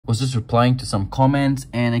was just replying to some comments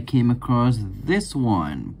and I came across this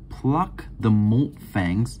one. Pluck the molt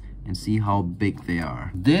fangs and see how big they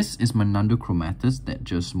are. This is my Nhandu chromatus that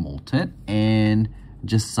just molted, and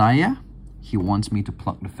Josiah, he wants me to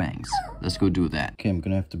pluck the fangs. Let's go do that. Okay, I'm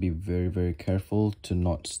gonna have to be very careful to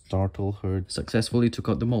not startle her. Successfully took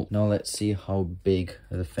out the molt. Now let's see how big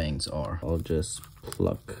the fangs are. I'll just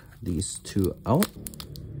pluck these two out.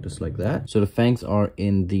 Just like that. So the fangs are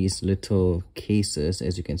in these little cases.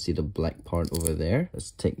 As you can see, the black part over there. Let's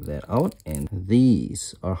take that out. And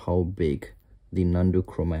these are how big the Nhandu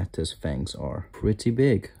chromatus fangs are. Pretty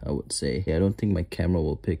big, I would say. Yeah, I don't think my camera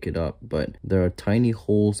will pick it up, but there are tiny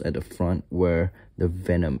holes at the front where the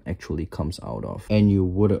venom actually comes out of. And you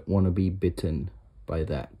wouldn't want to be bitten by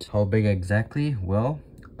that. How big exactly? Well,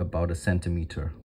 about a centimeter.